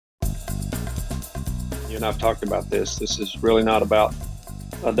and I've talked about this. This is really not about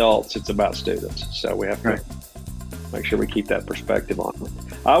adults; it's about students. So we have to make sure we keep that perspective on it.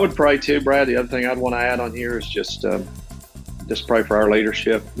 I would pray too, Brad. The other thing I'd want to add on here is just pray for our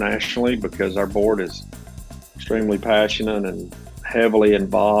leadership nationally, because our board is extremely passionate and heavily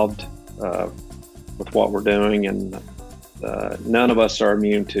involved with what we're doing, and none of us are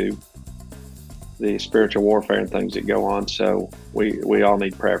immune to the spiritual warfare and things that go on. So we all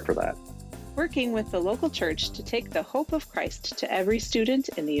need prayer for that. Working with the local church to take the hope of Christ to every student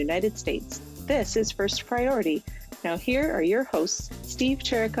in the United States. This is First Priority. Now here are your hosts, Steve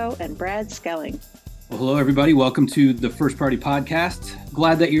Chirico and Brad Skelling. Well, hello, everybody. Welcome to the First Party Podcast.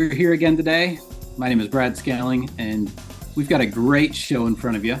 Glad that you're here again today. My name is Brad Skelling, and we've got a great show in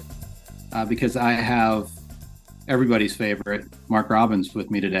front of you because I have everybody's favorite, Mark Robbins, with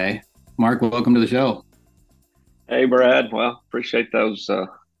me today. Mark, welcome to the show. Hey, Brad. Well, appreciate those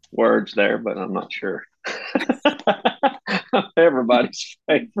words there, but I'm not sure. Everybody's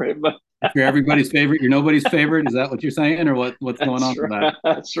favorite, but if you're everybody's favorite, you're nobody's favorite. Is that what you're saying, or what's going on with that?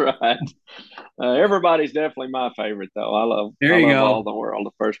 That's right. Everybody's definitely my favorite, though. I love all the world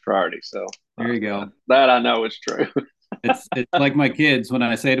of First Priority. So there you go. That I know is true. It's like my kids. When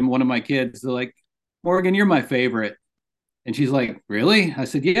I say to one of my kids, they're like, "Morgan, you're my favorite," and she's like, "Really?" I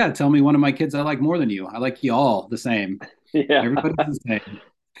said, "Yeah. Tell me one of my kids I like more than you. I like you all the same. Yeah, everybody's the same."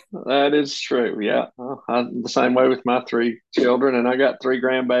 That is true. Yeah. I'm the same way with my 3 children, and I got 3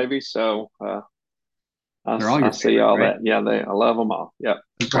 grandbabies. So I see all right? That. Yeah. I love them all. Yep.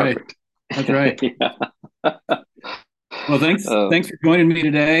 That's perfect. Right. That's right. Yeah. Well, thanks for joining me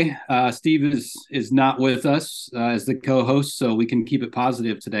today. Steve is not with us as the co-host, so we can keep it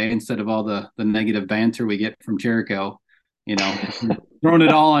positive today instead of all the negative banter we get from Chirico. You know, throwing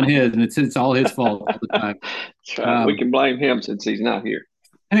it all on his, and it's all his fault all the time. That's right. We can blame him since he's not here.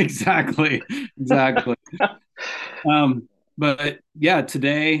 Exactly. But yeah,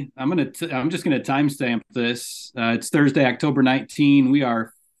 today I'm just gonna timestamp this. It's Thursday, October 19. We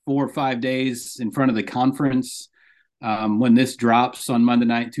are 4 or 5 days in front of the conference. When this drops on Monday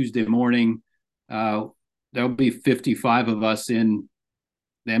night, Tuesday morning, there'll be 55 of us in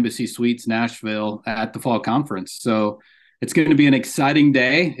the Embassy Suites, Nashville, at the fall conference. So it's going to be an exciting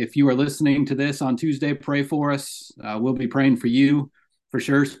day. If you are listening to this on Tuesday, pray for us. We'll be praying for you for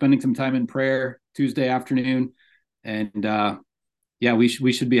sure, spending some time in prayer Tuesday afternoon. And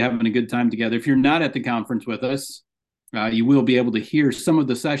we should be having a good time together. If you're not at the conference with us, you will be able to hear some of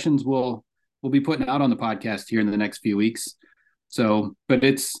the sessions we'll be putting out on the podcast here in the next few weeks. So, but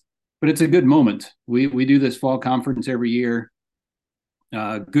it's a good moment. We do this fall conference every year.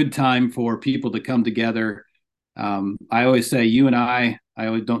 Good time for people to come together. I always say I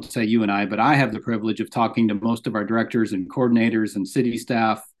always don't say you and I, but I have the privilege of talking to most of our directors and coordinators and city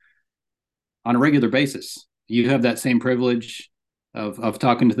staff on a regular basis. You have that same privilege of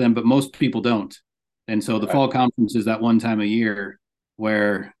talking to them, but most people don't. And so the fall conference is that one time a year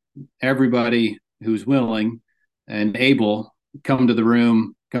where everybody who's willing and able come to the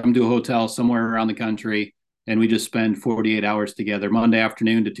room, come to a hotel somewhere around the country, and we just spend 48 hours together, Monday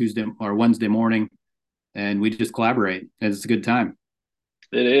afternoon to Tuesday or Wednesday morning, and we just collaborate. And it's a good time.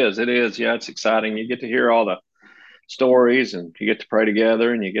 It is. Yeah, it's exciting. You get to hear all the stories, and you get to pray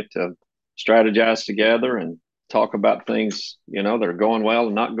together, and you get to strategize together and talk about things, that are going well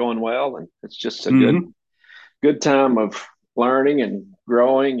and not going well. And it's just a good time of learning and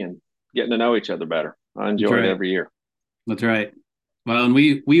growing and getting to know each other better. I enjoy it every year. That's right. Well, and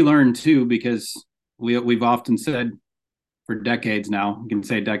we learn too, because we've often said for decades now, you can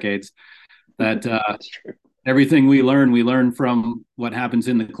say decades, that that's true. Everything we learn from what happens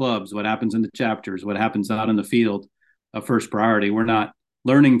in the clubs, what happens in the chapters, what happens out in the field of First Priority. We're not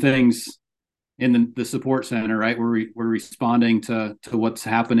learning things in the support center, right? We're responding to what's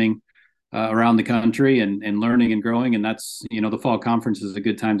happening around the country and learning and growing. And that's, the fall conference is a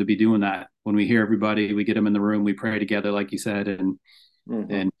good time to be doing that. When we hear everybody, we get them in the room, we pray together, like you said, and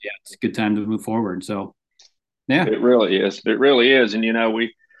yeah, it's a good time to move forward. So, yeah. It really is. And,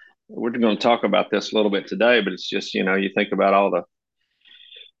 we're going to talk about this a little bit today, but it's just, you think about all the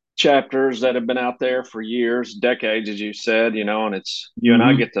chapters that have been out there for years, decades, as you said, and it's you and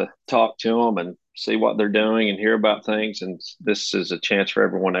I get to talk to them and see what they're doing and hear about things. And this is a chance for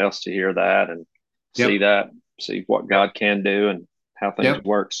everyone else to hear that and see what God can do and how things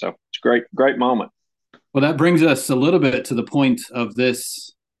work. So it's a great moment. Well, that brings us a little bit to the point of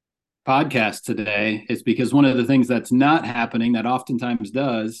this podcast today, is because one of the things that's not happening that oftentimes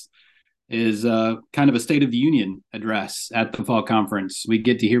does is kind of a State of the Union address at the fall conference. We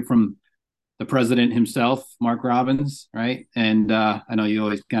get to hear from the president himself, Mark Robbins, right? And I know you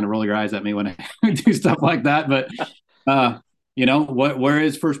always kind of roll your eyes at me when I do stuff like that, but where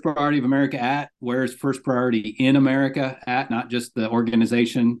is First Priority of America at? Where is First Priority in America at? Not just the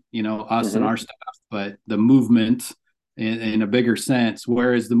organization, us and our staff, but the movement in a bigger sense.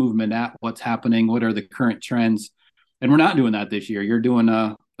 Where is the movement at? What's happening? What are the current trends? And we're not doing that this year. You're doing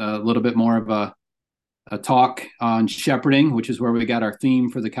a little bit more of a talk on shepherding, which is where we got our theme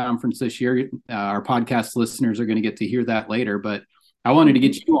for the conference this year. Our podcast listeners are going to get to hear that later, but I wanted to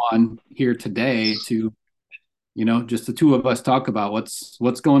get you on here today to, just the two of us talk about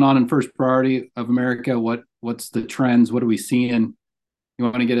what's going on in First Priority of America. What's the trends? What are we seeing? You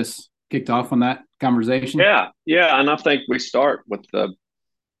want to get us kicked off on that conversation? Yeah. And I think we start with the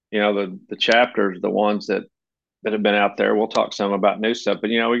chapters, the ones that have been out there. We'll talk some about new stuff, but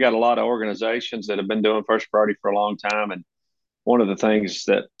we got a lot of organizations that have been doing First Priority for a long time. And one of the things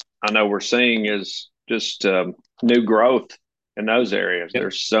that I know we're seeing is just new growth in those areas. Yep.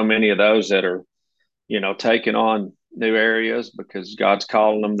 There's so many of those that are, taking on new areas because God's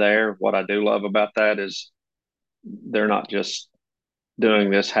calling them there. What I do love about that is they're not just doing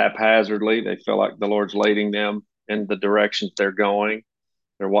this haphazardly. They feel like the Lord's leading them in the directions they're going.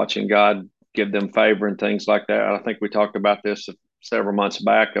 They're watching God give them favor and things like that. I think we talked about this several months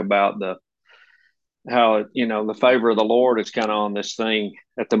back about how the favor of the Lord is kind of on this thing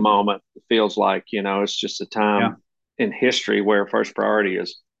at the moment. It feels like it's just a time in history where First Priority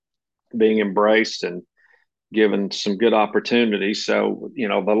is being embraced and given some good opportunities. So a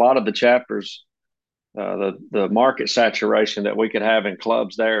lot of the chapters, the market saturation that we could have in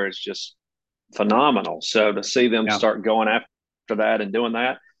clubs there is just phenomenal. So to see them start going after that and doing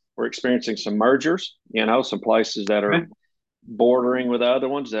that, we're experiencing some mergers, some places that are bordering with other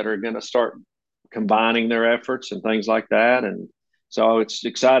ones that are going to start combining their efforts and things like that. And so it's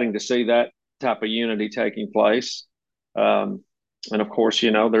exciting to see that type of unity taking place. And of course,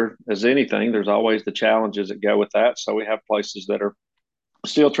 there, as anything, there's always the challenges that go with that. So we have places that are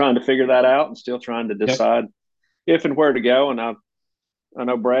still trying to figure that out and still trying to decide if and where to go. And I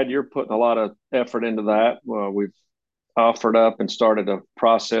know, Brad, you're putting a lot of effort into that. We've offered up and started a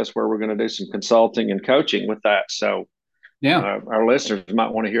process where we're going to do some consulting and coaching with that. So our listeners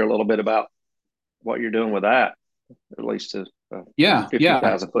might want to hear a little bit about what you're doing with that, at least a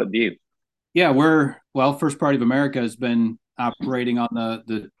 50,000 foot view. Yeah, First Priority of America has been operating on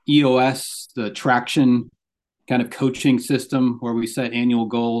the EOS, the traction kind of coaching system where we set annual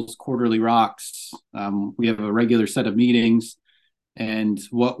goals, quarterly rocks. We have a regular set of meetings. And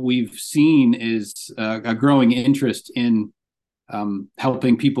what we've seen is a growing interest in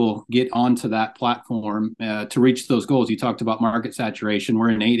helping people get onto that platform to reach those goals. You talked about market saturation. We're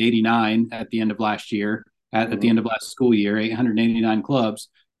in 889 at the end of last year, at the end of last school year, 889 clubs.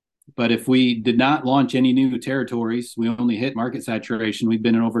 But if we did not launch any new territories, we only hit market saturation, we've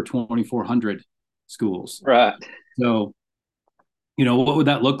been in over 2,400 schools. Right. So, what would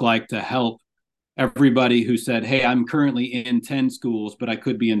that look like to help everybody who said, hey, I'm currently in 10 schools, but I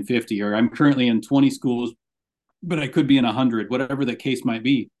could be in 50, or I'm currently in 20 schools, but I could be in 100, whatever the case might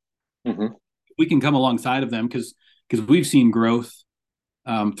be. We can come alongside of them because we've seen growth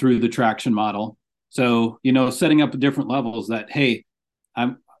through the traction model. So, setting up the different levels that, hey,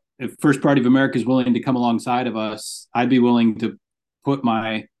 if First Priority of America is willing to come alongside of us, I'd be willing to put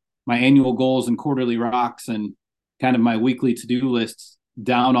my annual goals and quarterly rocks and kind of my weekly to-do lists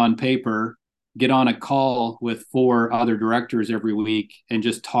down on paper, get on a call with 4 other directors every week and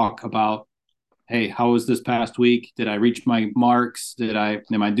just talk about, hey, how was this past week? Did I reach my marks?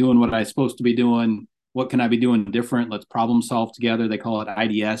 Am I doing what I'm supposed to be doing? What can I be doing different? Let's problem solve together. They call it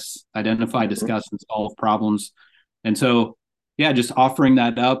IDS, identify, discuss, and solve problems. And so, just offering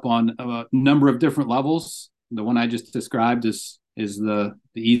that up on a number of different levels. The one I just described is the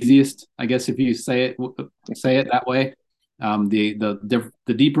easiest, I guess, if you say it that way. The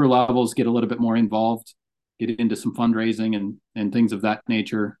deeper levels get a little bit more involved, get into some fundraising and things of that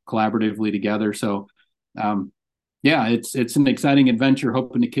nature collaboratively together. So, it's an exciting adventure.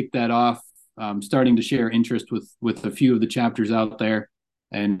 Hoping to kick that off. Starting to share interest with a few of the chapters out there,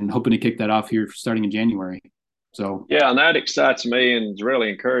 and hoping to kick that off here starting in January. So and that excites me and is really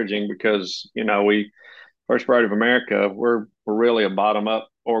encouraging because we First Priority of America, we're really a bottom up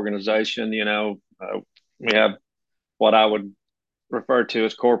organization. We have what I would refer to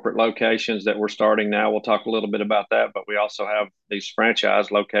as corporate locations that we're starting now. We'll talk a little bit about that, but we also have these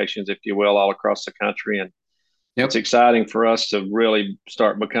franchise locations, if you will, all across the country. And it's exciting for us to really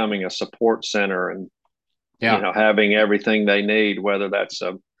start becoming a support center and having everything they need, whether that's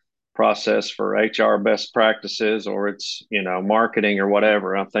a process for HR best practices or it's marketing or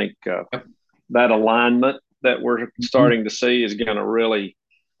whatever. I think that alignment that we're starting to see is going to really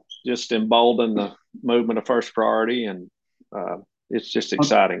just embolden the movement of First Priority, and it's just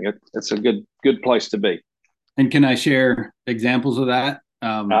exciting. It's a good place to be. And can I share examples of that?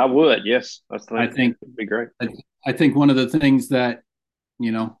 I would, yes. I think it'd be great. I think one of the things that,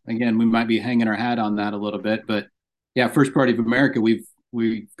 again, we might be hanging our hat on that a little bit, but yeah, First Priority of America,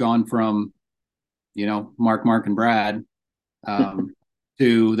 we've gone from, Mark, and Brad,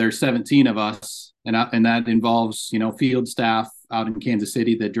 to there's 17 of us, and that involves, field staff out in Kansas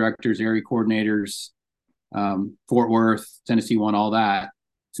City, the directors, area coordinators, Fort Worth, Tennessee One, all that.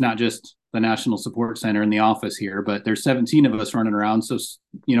 It's not just the National Support Center in the office here, but there's 17 of us running around. So,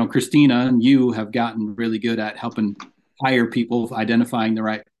 Christina and you have gotten really good at helping hire people, identifying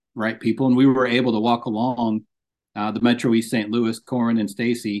the right people. And we were able to walk along the Metro East St. Louis, Corin and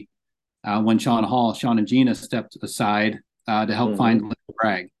Stacy, when Sean and Gina stepped aside to help find Linda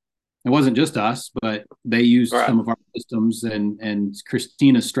Bragg. It wasn't just us, but they used some of our systems and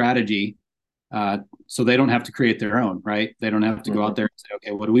Christina's strategy, so they don't have to create their own, right? They don't have to go out there and say,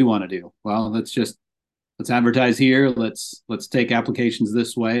 okay, what do we want to do? Well, let's advertise here. Let's take applications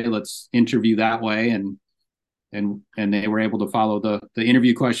this way. Let's interview that way. And they were able to follow the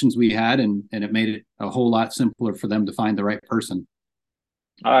interview questions we had, and it made it a whole lot simpler for them to find the right person.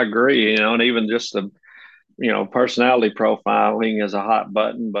 I agree. And even just the, personality profiling is a hot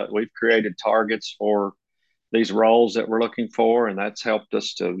button, but we've created targets for these roles that we're looking for, and that's helped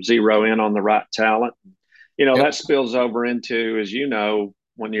us to zero in on the right talent. That spills over into, as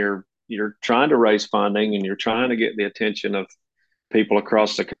when you're trying to raise funding and you're trying to get the attention of people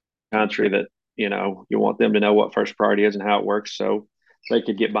across the country, that you want them to know what First Priority is and how it works, so they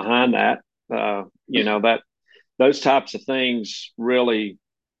could get behind that. That those types of things really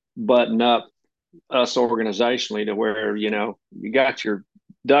button up us organizationally to where you got your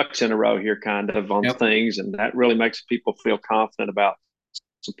ducks in a row here kind of on things, and that really makes people feel confident about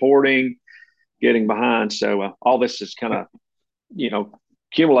supporting, getting behind. So all this is kind of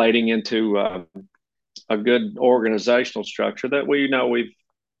accumulating into a good organizational structure that we've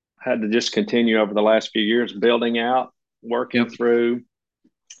had to just continue over the last few years, building out, working through,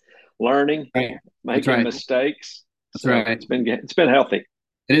 learning, making mistakes. That's right. It's been healthy.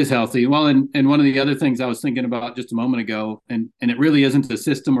 It is healthy. Well, and one of the other things I was thinking about just a moment ago, and it really isn't a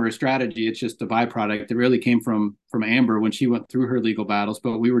system or a strategy, it's just a byproduct. It really came from Amber when she went through her legal battles.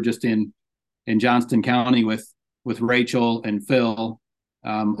 But we were just in Johnston County with Rachel and Phil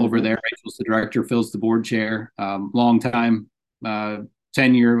over there. Rachel's the director, Phil's the board chair, long time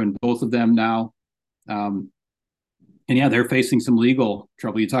tenure in both of them now. And yeah, they're facing some legal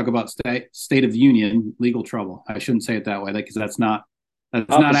trouble. You talk about state of the union, legal trouble. I shouldn't say it that way, because that's not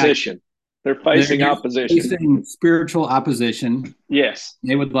opposition. They're facing opposition. Facing spiritual opposition. Yes.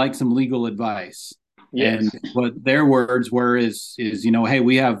 They would like some legal advice. Yes. And what their words were is, hey,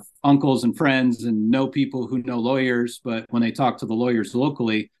 we have uncles and friends and know people who know lawyers, but when they talk to the lawyers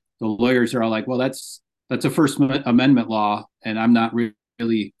locally, the lawyers are all like, well, that's a First Amendment law, and I'm not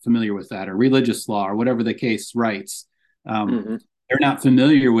really familiar with that, or religious law, or whatever the case writes. They're not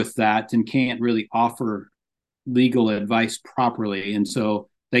familiar with that and can't really offer legal advice properly. And so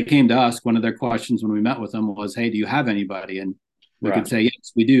they came to us. One of their questions when we met with them was, hey, do you have anybody? And we could say,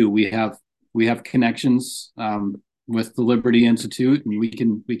 yes, we do. We have connections with the Liberty Institute, and we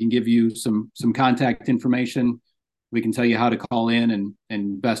can give you some contact information. We can tell you how to call in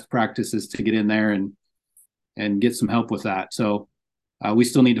and best practices to get in there and get some help with that. So we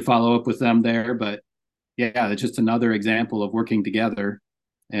still need to follow up with them there, but yeah, it's just another example of working together,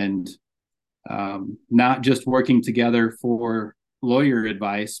 and not just working together for lawyer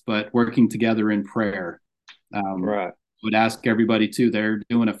advice, but working together in prayer. I would ask everybody too. They're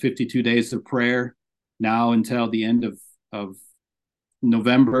doing a 52 days of prayer now until the end of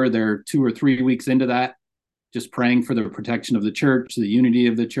November. They're 2 or 3 weeks into that, just praying for the protection of the church, the unity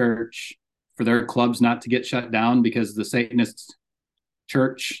of the church, for their clubs not to get shut down because the Satanist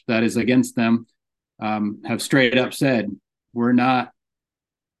church that is against them have straight up said, we're not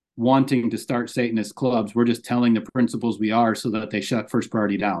wanting to start Satanist clubs. We're just telling the principals we are, so that they shut First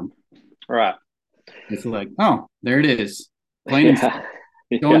Priority down. Right. It's like, oh, there it is. Plain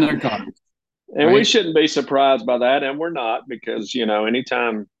and going their cards. And we shouldn't be surprised by that. And we're not, because,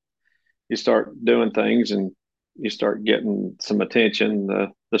 anytime you start doing things and you start getting some attention,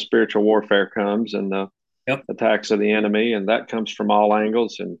 the spiritual warfare comes, and the attacks of the enemy, and that comes from all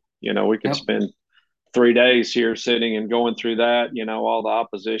angles. And, we could spend 3 days here sitting and going through that, all the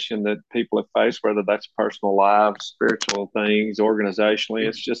opposition that people have faced, whether that's personal lives, spiritual things,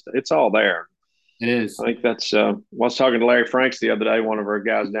 organizationally. It's all there. It is. I think that's, I was talking to Larry Franks the other day, one of our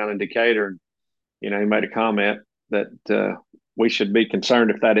guys down in Decatur, and he made a comment that we should be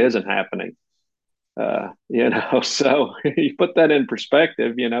concerned if that isn't happening. So you put that in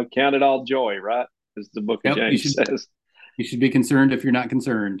perspective, count it all joy, right? As the book of James says. You should be concerned if you're not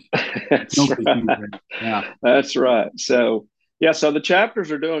concerned. That's right. Yeah, that's right. So so the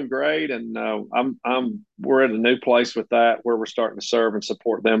chapters are doing great, and we're at a new place with that where we're starting to serve and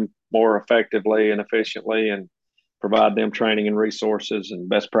support them more effectively and efficiently, and provide them training and resources and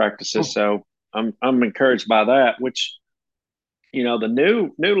best practices. So I'm encouraged by that. Which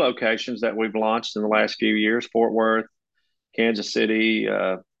the new locations that we've launched in the last few years: Fort Worth, Kansas City,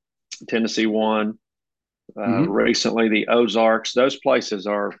 Tennessee one. Recently, the Ozarks. Those places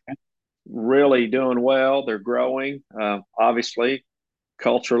are really doing well. They're growing. Obviously,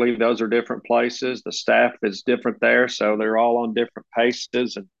 culturally, those are different places. The staff is different there, so they're all on different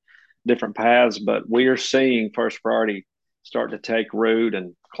paces and different paths. But we are seeing First Priority start to take root,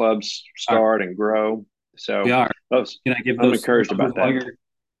 and clubs start and grow. So we are. I'm encouraged about that.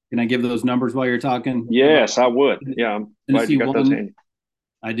 Can I give those numbers while you're talking? Yes, I would. Yeah, I'm glad you got those handy.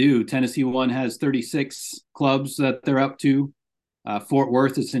 I do. Tennessee one has 36 clubs that they're up to. Fort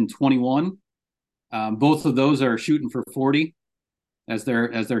Worth is in 21. Both of those are shooting for 40 as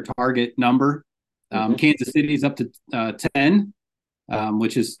their target number. Kansas City is up to 10,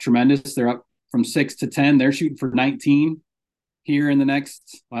 which is tremendous. They're up from 6 to 10. They're shooting for 19 here in the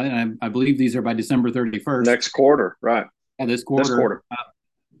next. I believe these are by December 31st. Next quarter, right? Yeah, this quarter.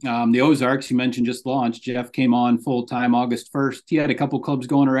 The Ozarks you mentioned just launched. Jeff came on full time August 1st. He had a couple clubs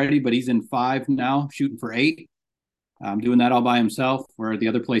going already, but he's in 5 now, shooting for 8. Doing that all by himself, where the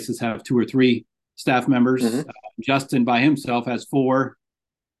other places have 2 or 3 staff members. Justin by himself has 4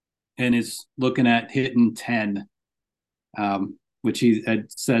 and is looking at hitting 10, which he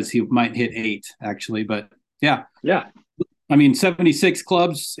says he might hit 8 actually. But yeah. I mean, 76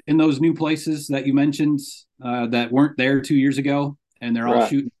 clubs in those new places that you mentioned that weren't there 2 years ago. And they're all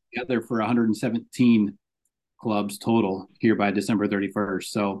shooting together for 117 clubs total here by December 31st.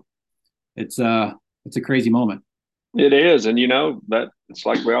 So it's a crazy moment. It is. And that it's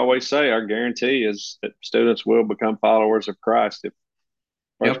like we always say, our guarantee is that students will become followers of Christ if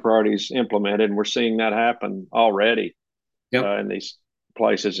First Priority is implemented. And we're seeing that happen already in these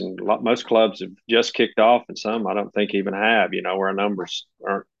places. And most clubs have just kicked off, and some I don't think even have, where our numbers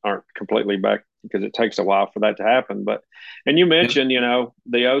aren't completely back, because it takes a while for that to happen. And you mentioned,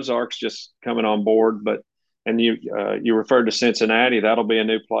 the Ozarks just coming on board, and you referred to Cincinnati. That'll be a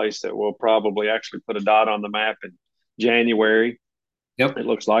new place that will probably actually put a dot on the map in January. It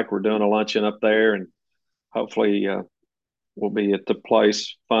looks like we're doing a luncheon up there, and hopefully we'll be at the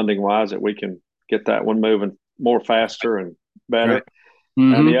place funding wise that we can get that one moving more faster and better.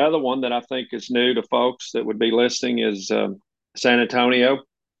 And the other one that I think is new to folks that would be listening is San Antonio.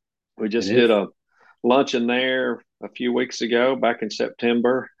 We just did a luncheon there a few weeks ago, back in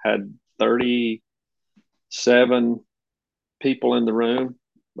September, had 37 people in the room.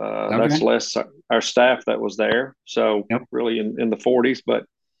 That's less our staff that was there. So really in the 40s, but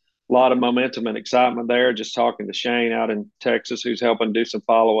a lot of momentum and excitement there. Just talking to Shane out in Texas, who's helping do some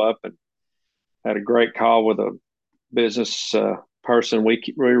follow-up, and had a great call with a business person. We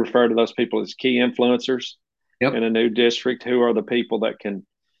refer to those people as key influencers in a new district, who are the people that can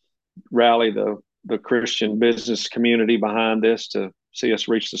rally the Christian business community behind this to see us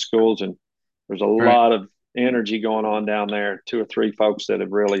reach the schools. And there's a lot of energy going on down there. 2 or 3 folks that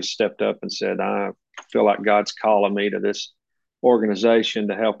have really stepped up and said, I feel like God's calling me to this organization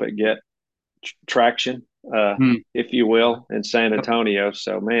to help it get traction, if you will, in San Antonio.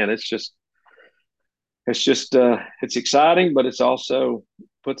 So, man, it's exciting, but it's also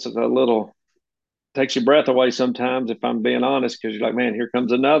puts takes your breath away sometimes, if I'm being honest, because you're like, man, here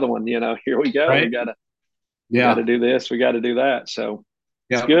comes another one. Here we go. We gotta do this. We got to do that. So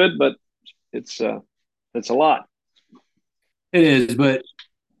it's good, but it's a lot. It is, but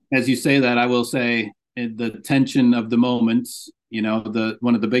as you say that, I will say the tension of the moments.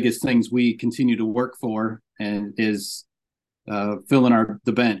 One of the biggest things we continue to work for and is filling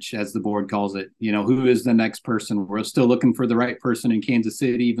the bench, as the board calls it. Who is the next person? We're still looking for the right person in Kansas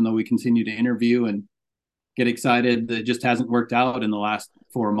City, even though we continue to interview and get excited. That just hasn't worked out in the last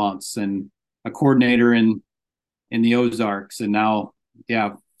 4 months. And a coordinator in the Ozarks, and now,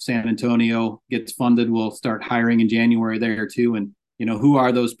 San Antonio gets funded. We'll start hiring in January there too. And who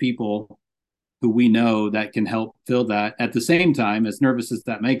are those people who we know that can help fill that? At the same time, as nervous as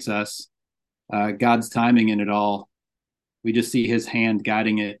that makes us, God's timing in it all. We just see his hand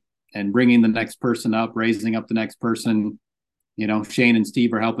guiding it and bringing the next person up, raising up the next person. Shane and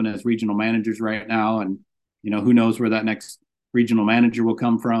Steve are helping as regional managers right now. And, who knows where that next regional manager will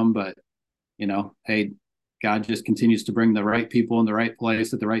come from. But, hey, God just continues to bring the right people in the right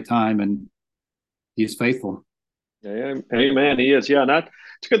place at the right time, and He's faithful. Yeah, amen. He is. Yeah, and it's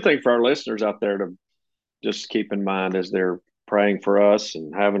a good thing for our listeners out there to just keep in mind as they're praying for us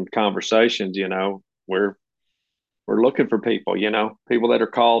and having conversations. We're looking for people. People that are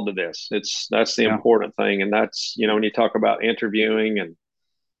called to this. That's the Yeah. important thing, and that's when you talk about interviewing and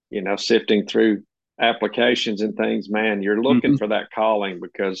sifting through applications and things. Man, you're looking Mm-hmm. for that calling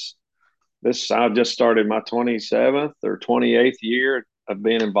because I've just started my 27th or 28th year of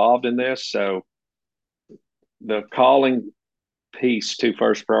being involved in this, so the calling piece to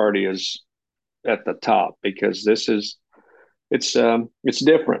First Priority is at the top because it's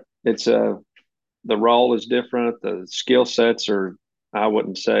different. The role is different. The skill sets are, I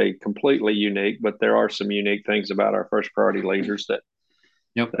wouldn't say completely unique, but there are some unique things about our First Priority leaders that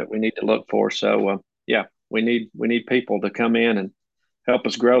Yep. we need to look for. So yeah, we need people to come in and help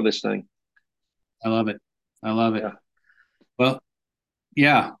us grow this thing. I love it. I love it. Yeah. Well,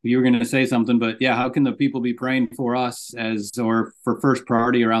 yeah, you were going to say something, but yeah, how can the people be praying for us or for First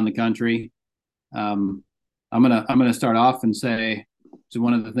Priority around the country? Um, I'm gonna start off and say, so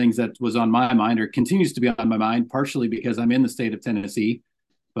one of the things that was on my mind or continues to be on my mind, partially because I'm in the state of Tennessee,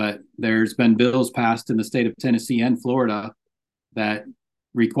 but there's been bills passed in the state of Tennessee and Florida that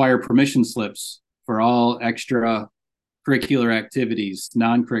require permission slips for all extra curricular activities,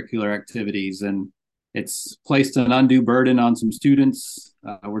 non-curricular activities, and it's placed an undue burden on some students.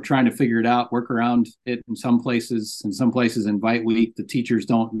 We're trying to figure it out, work around it in some places. In some places, invite week, the teachers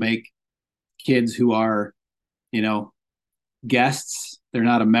don't make kids who are, guests. They're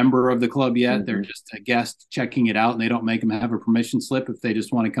not a member of the club yet. Mm-hmm. They're just a guest checking it out, and they don't make them have a permission slip if they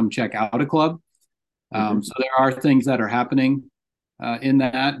just want to come check out a club. Mm-hmm. So there are things that are happening in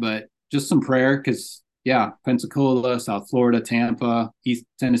that, but just some prayer because, yeah, Pensacola, South Florida, Tampa, East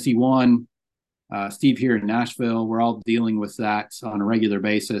Tennessee 1, Steve here in Nashville, we're all dealing with that on a regular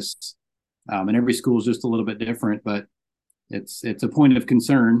basis. And every school is just a little bit different, but it's a point of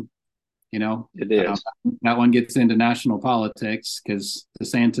concern. It is. That one gets into national politics because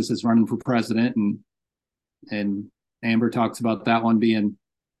DeSantis is running for president, and Amber talks about that one being,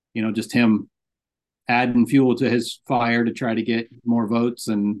 just him adding fuel to his fire to try to get more votes,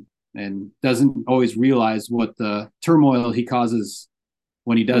 and doesn't always realize what the turmoil he causes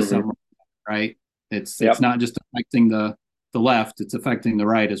when he does something right. It's not just affecting the left; it's affecting the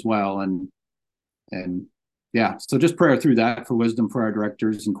right as well, and yeah, so just prayer through that for wisdom for our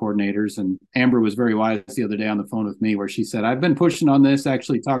directors and coordinators. And Amber was very wise the other day on the phone with me where she said, I've been pushing on this,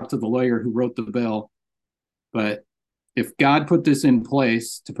 actually talked to the lawyer who wrote the bill. But if God put this in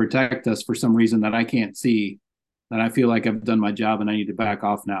place to protect us for some reason that I can't see, then I feel like I've done my job and I need to back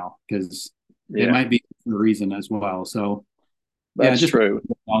off now because it might be for a reason as well. So that's true.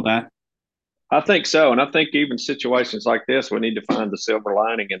 All that. I think so. And I think even situations like this, we need to find the silver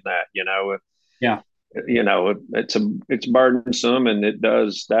lining in that, Yeah. It's burdensome, and it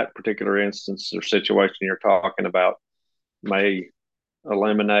does that particular instance or situation you're talking about may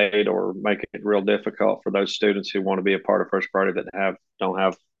eliminate or make it real difficult for those students who want to be a part of First Priority that don't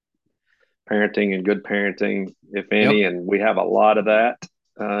have parenting and good parenting, if any. And we have a lot of that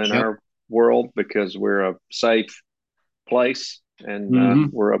in our world because we're a safe place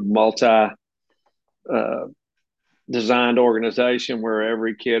and we're a multi designed organization where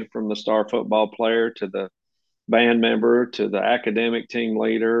every kid from the star football player to the band member to the academic team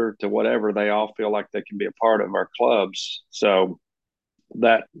leader to whatever, they all feel like they can be a part of our clubs. So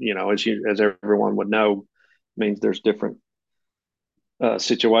that, as everyone would know, means there's different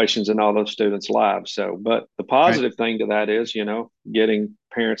situations in all those students' lives. So, but the positive thing to that is, getting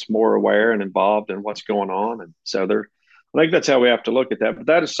parents more aware and involved in what's going on. And so I think that's how we have to look at that. But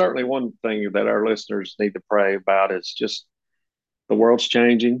that is certainly one thing that our listeners need to pray about is just the world's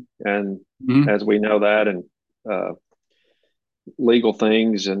changing. And as we know that, and legal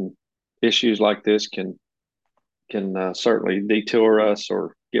things and issues like this can certainly detour us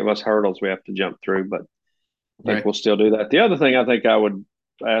or give us hurdles we have to jump through. But I think we'll still do that. The other thing I think I would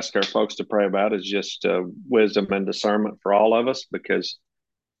ask our folks to pray about is just wisdom and discernment for all of us, because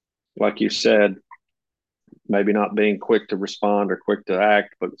like you said, maybe not being quick to respond or quick to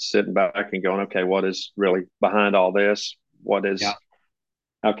act, but sitting back and going, okay, what is really behind all this?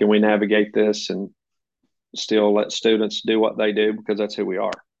 How can we navigate this and still let students do what they do, because that's who we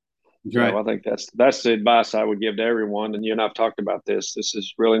are. So I think that's the advice I would give to everyone. And you and I've talked about this. This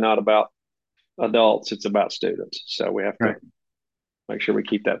is really not about adults. It's about students. So we have to make sure we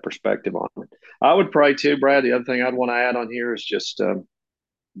keep that perspective on it. I would pray too, Brad. The other thing I'd want to add on here is just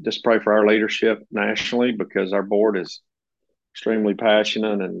pray for our leadership nationally, because our board is extremely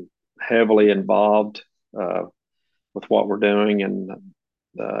passionate and heavily involved with what we're doing, and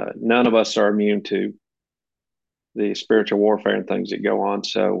none of us are immune to the spiritual warfare and things that go on.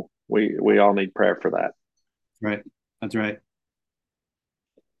 So we all need prayer for that. Right. That's right.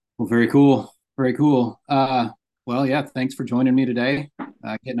 Well, very cool. Very cool. Well, yeah, thanks for joining me today,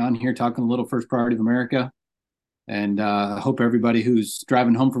 getting on here, talking a little First Priority of America. And I hope everybody who's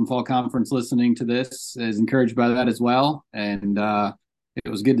driving home from fall conference listening to this is encouraged by that as well. And it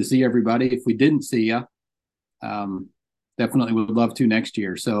was good to see everybody. If we didn't see you, definitely would love to next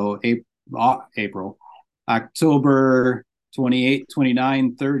year. So April, October 28,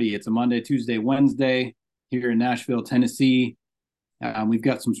 29, 30. It's a Monday, Tuesday, Wednesday here in Nashville, Tennessee. We've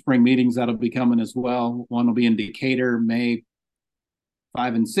got some spring meetings that'll be coming as well. One will be in Decatur, May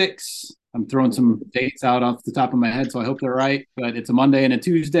 5 and 6. I'm throwing some dates out off the top of my head, so I hope they're right. But it's a Monday and a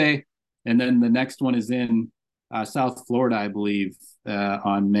Tuesday. And then the next one is in South Florida, I believe,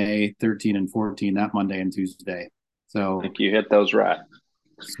 on May 13 and 14, that Monday and Tuesday. So I think you hit those right.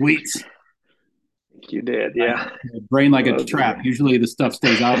 Sweet. You did, yeah. Brain like a trap. Usually the stuff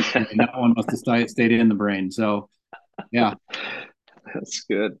stays out, and that one must have stayed in the brain. So, yeah. That's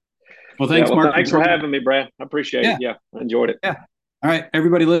good. Well, thanks, Mark. Thanks for having me, Brad. I appreciate it. Yeah, I enjoyed it. Yeah. All right,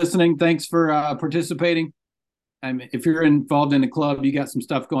 everybody listening, thanks for participating. If you're involved in a club, you got some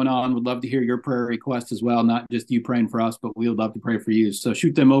stuff going on, would love to hear your prayer requests as well, not just you praying for us, but we would love to pray for you. So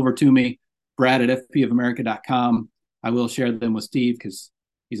shoot them over to me, brad@fpofamerica.com. I will share them with Steve because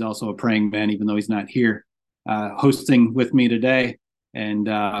he's also a praying man, even though he's not here hosting with me today. And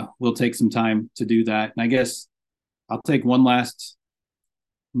we'll take some time to do that. And I guess I'll take one last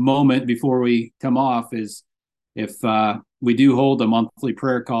moment before we come off is if we do hold a monthly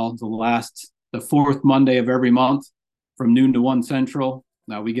prayer call, the fourth Monday of every month from noon to 1 Central.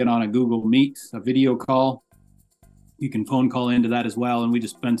 Now we get on a Google Meet, a video call. You can phone call into that as well, and we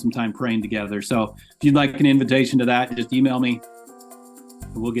just spend some time praying together. So if you'd like an invitation to that, just email me.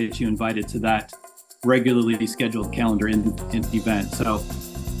 We'll get you invited to that regularly scheduled calendar event. So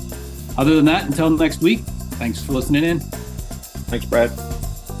other than that, until next week, thanks for listening in. Thanks, Brad.